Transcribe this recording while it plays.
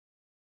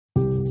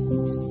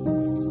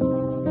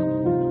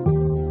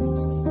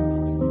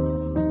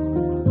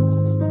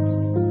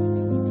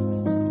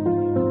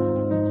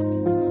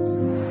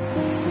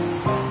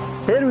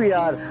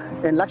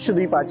are in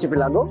Lakshadweep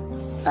Archipelago,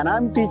 and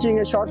I'm teaching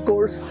a short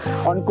course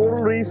on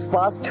coral reefs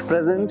past,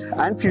 present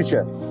and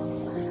future.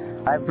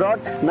 I've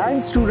brought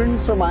 9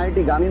 students from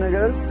IIT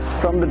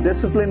Gandhinagar from the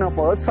discipline of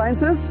Earth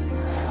Sciences,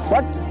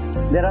 but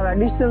there are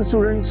additional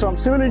students from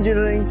Civil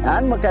Engineering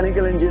and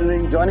Mechanical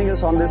Engineering joining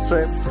us on this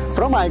trip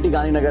from IIT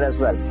Gandhinagar as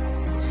well.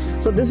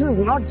 So this is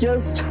not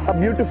just a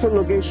beautiful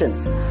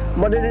location,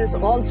 but it is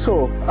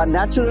also a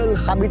natural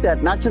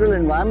habitat, natural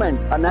environment,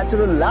 a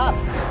natural lab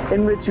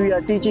in which we are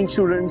teaching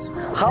students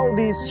how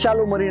these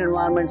shallow marine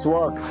environments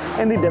work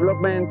in the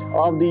development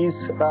of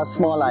these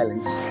small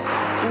islands.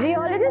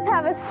 Geologists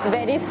have a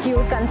very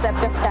skewed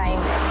concept of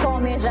time.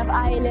 Formation of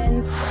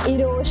islands,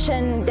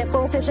 erosion,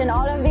 deposition,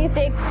 all of these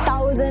takes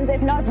thousands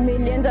if not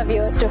millions of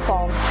years to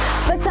form.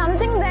 But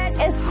something that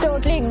is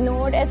totally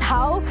ignored is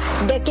how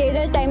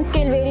decadal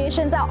timescale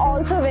variations are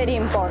also very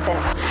important.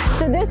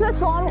 So this was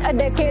formed a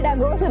decade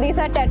ago, so these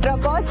are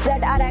tetrapods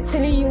that are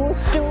actually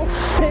used to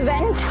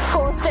prevent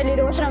coastal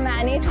erosion or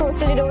manage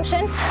coastal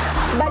erosion.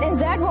 But is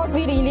that what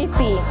we really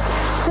see?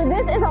 So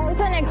this is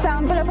also an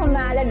example of a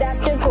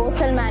maladaptive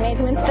coastal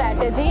management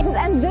strategy,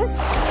 and this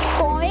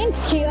point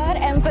here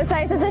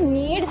emphasizes a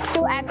need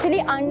to actually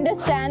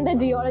understand the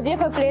geology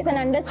of a place and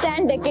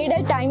understand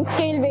decadal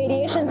timescale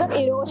variations of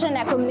erosion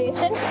and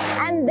accumulation,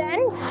 and then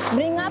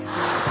bring up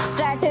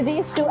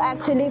strategies to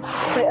actually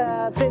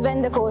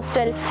prevent the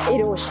coastal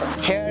erosion.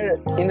 Here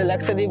in the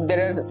Lakshadweep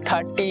there are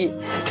 30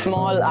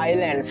 small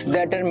islands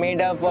that are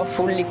made up of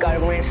fully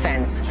carbonate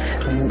sands.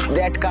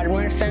 That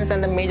carbonate sands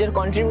and the major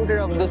contributor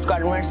of those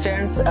carbonate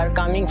sands are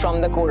coming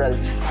from the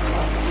corals.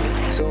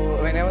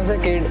 So when I was a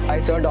kid, I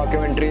saw a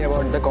documentary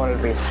about the coral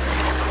reefs.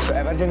 So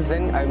ever since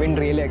then, I've been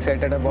really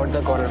excited about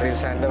the coral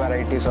reefs and the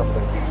varieties of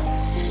them.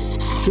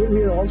 Here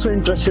we are also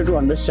interested to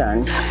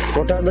understand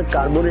what are the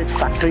carbonate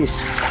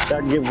factories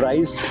that give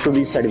rise to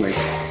these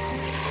sediments.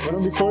 One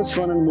of the first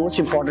one and most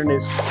important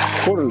is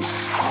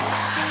corals.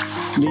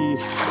 The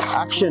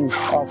action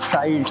of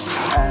tides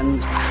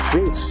and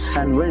waves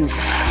and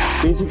winds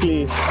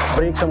basically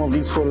break some of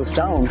these corals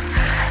down,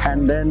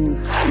 and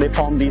then they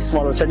form these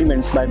smaller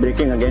sediments by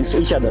breaking against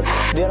each other.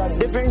 There are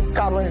different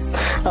carbonate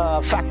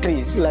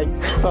factories like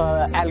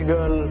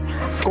algal,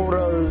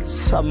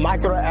 corals,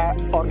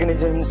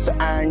 microorganisms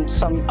and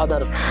some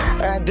other.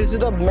 This is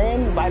the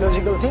main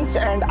biological things,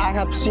 and I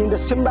have seen the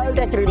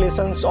symbiotic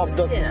relations of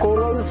the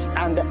corals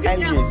and the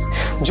algae,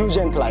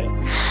 zooxanthellae.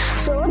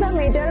 So the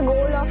major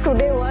goal of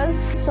today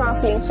was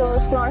snorkeling. So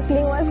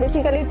snorkeling was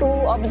basically to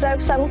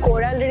observe some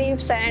coral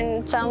reefs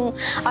and some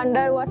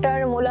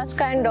underwater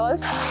mollusca and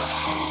dolls.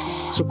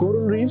 So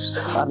coral reefs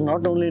are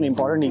not only an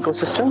important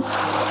ecosystem,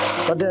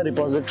 but they are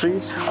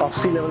repositories of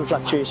sea level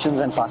fluctuations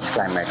and past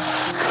climate.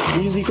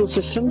 These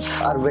ecosystems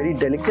are very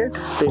delicate.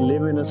 They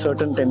live in a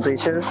certain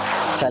temperature,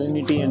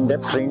 salinity and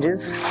depth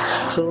ranges.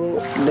 So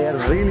they are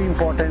really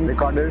important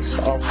recorders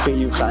of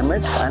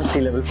paleoclimate and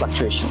sea level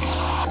fluctuations.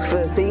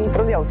 Seeing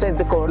from the outside,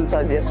 the corals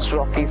are just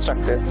rocky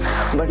structures,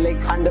 but like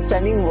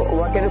understanding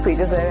what kind of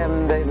creatures they are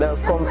and the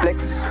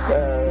complex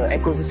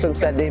ecosystems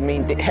that they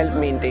help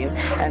maintain,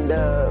 and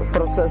the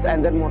process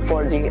and their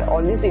morphology,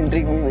 all this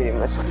intrigue me very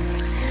much.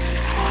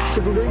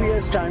 So today we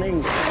are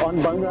standing on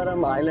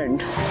Bangaram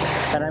Island,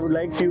 and I would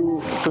like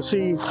you to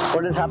see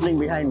what is happening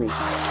behind me.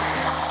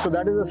 So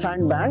that is a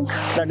sand bank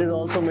that is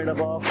also made up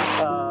of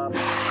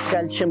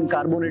calcium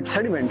carbonate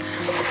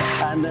sediments,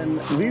 and then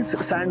these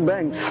sand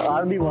banks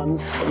are the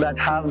ones that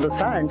have the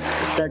sand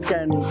that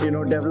can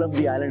develop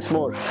the islands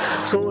more.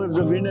 So if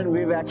the wind and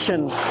wave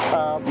action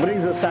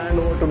brings the sand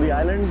over to the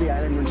island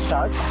will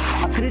start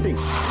accreting.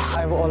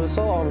 I've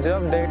also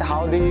observed that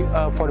how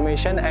the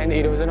formation and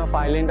erosion of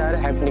island are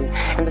happening.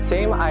 In the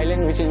same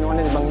island which is known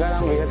as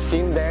Bangaram, we have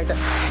seen that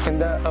in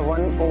the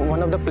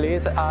one of the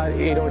place are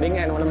eroding,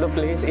 and one of the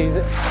place is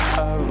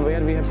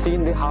where we have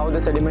seen how the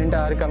sediment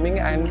are coming,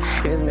 and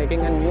it is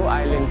making a new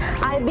island.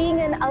 I, being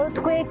an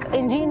earthquake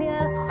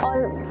engineer,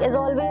 is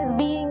always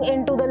being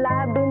into the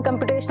lab doing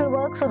computational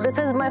work, so this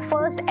is my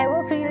first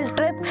ever field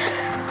trip,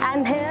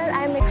 and here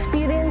I am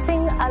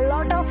experiencing a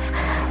lot of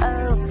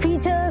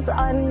features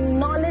and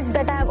knowledge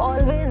that I have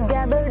always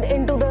gathered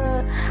into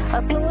the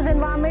closed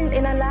environment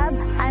in a lab,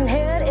 and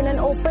here in an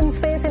open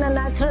space in a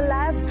natural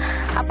lab.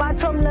 Apart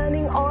from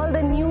learning all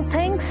the new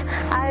things,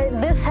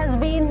 this has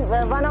been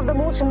one of the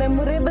most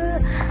memorable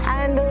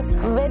and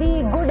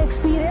very good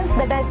experience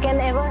that I can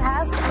ever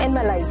have in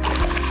my life.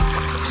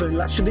 So in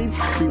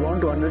Lakshadweep, we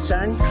want to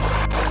understand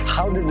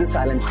how did this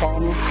island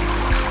form,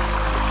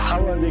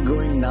 how are they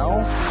growing now,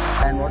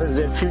 and what is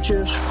their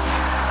future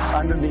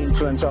under the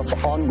influence of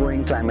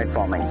ongoing climate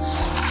warming.